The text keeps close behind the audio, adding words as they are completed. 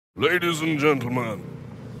Ladies and gentlemen,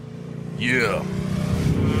 yeah.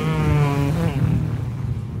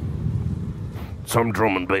 Some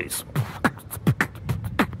drum and bass.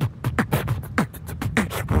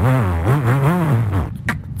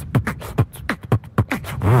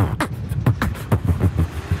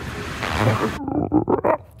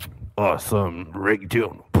 Some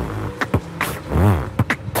reggaeton.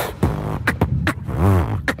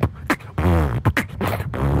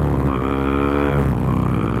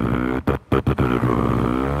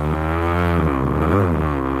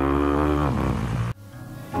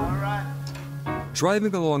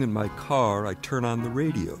 Driving along in my car, I turn on the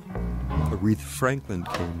radio. Aretha Franklin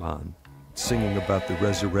came on, singing about the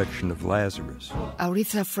resurrection of Lazarus.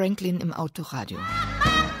 Aretha Franklin im Autoradio.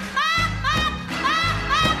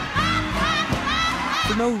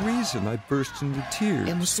 For no reason, I burst into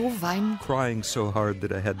tears, muss so weinen, crying so hard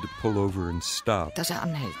that I had to pull over and stop. dass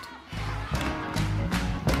anhält.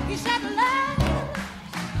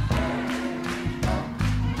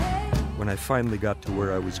 When I finally got to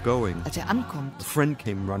where I was going, Als ankommt, a friend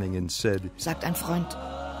came running and said, sagt ein Freund,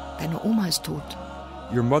 deine Oma ist tot.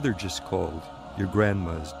 "Your mother just called. Your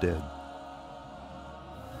grandma is dead."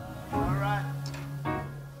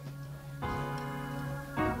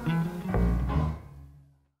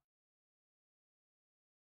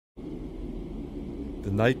 The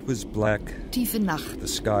night was black, Tiefe Nacht, the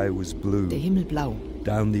sky was blue. der Himmel blau.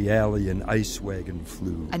 Down the alley an ice wagon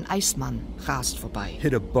flew. Ein Eismann rast vorbei.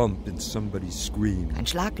 Hit a bump and somebody screamed. Ein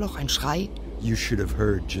Schlagloch, ein Schrei. You should have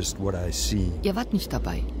heard just what I seen. Ihr wart nicht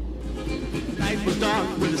dabei. Night was dark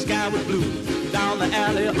when the sky was blue. Down the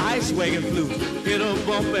alley, an ice wagon flew. Hit a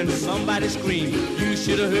bump and somebody screamed. You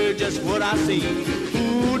should have heard just what I seen.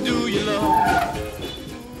 Who do you love?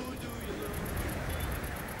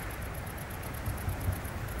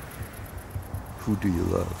 Who do you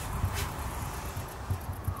love?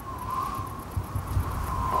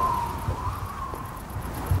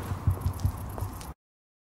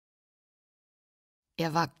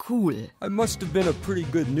 War cool. I must have been a pretty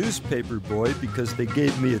good newspaper boy because they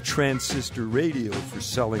gave me a transistor radio for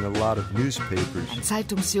selling a lot of newspapers. Ein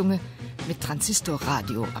Zeitungsjunge mit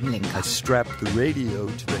Transistorradio am I Lenker. strapped the radio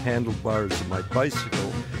to the handlebars of my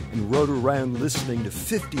bicycle and rode around listening to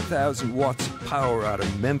 50,000 watts of power out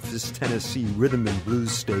of Memphis, Tennessee rhythm and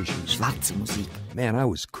blues stations. Schwarze Musik. Man, I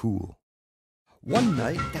was cool. One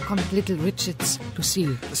night, Da kommt Little Richards,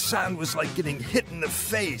 Lucille. the sound was like getting hit in the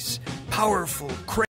face. Powerful, crazy.